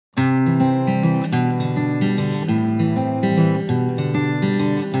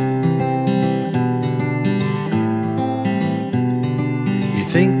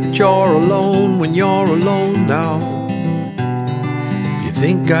you're alone when you're alone now. You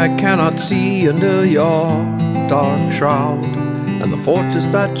think I cannot see under your dark shroud, and the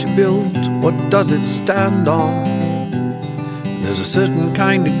fortress that you built, what does it stand on? There's a certain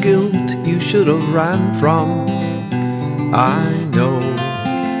kind of guilt you should have ran from, I know.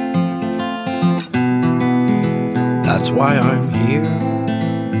 That's why I'm here.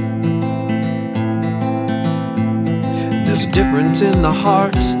 There's a difference in the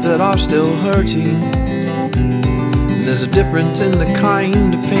hearts that are still hurting. There's a difference in the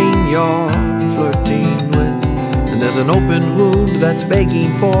kind of pain you're flirting with. And there's an open wound that's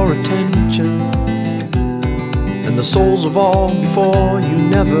begging for attention, and the souls of all before you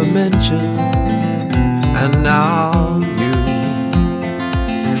never mentioned. And now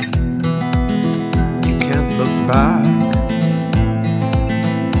you can't look back.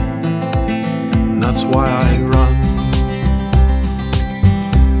 And that's why I run.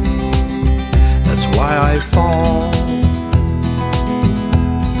 That's why I fall.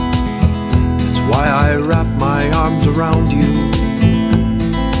 That's why I wrap my arms around you,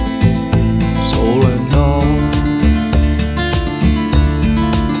 soul and all.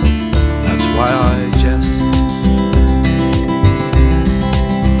 That's why I jest.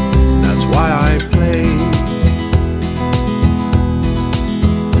 That's why I play.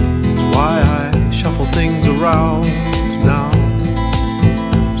 That's why I shuffle things around now,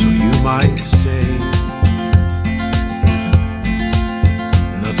 so you might stay.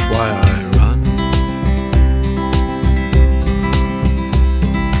 And that's why I run.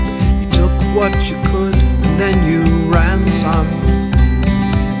 You took what you could and then you ran some.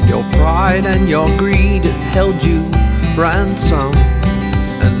 Your pride and your greed held you ransom.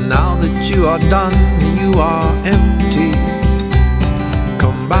 And now that you are done, you are empty.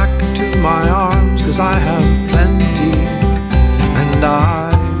 Come back to my arms, 'cause I have plenty. And I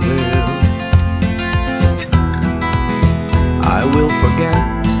will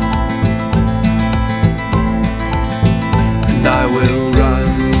forget. And I will run.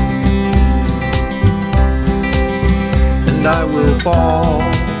 And I will fall.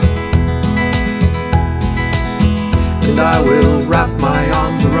 And I will wrap my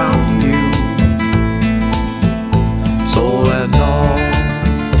arms around you, soul and all.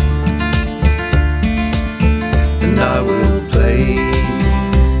 And I will play.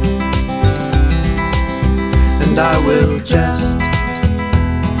 And I will jest.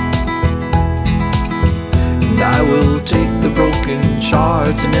 And I will take the broken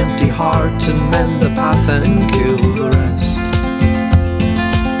shards and empty hearts and mend the path and kill the rest.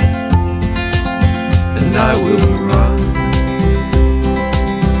 And I will run.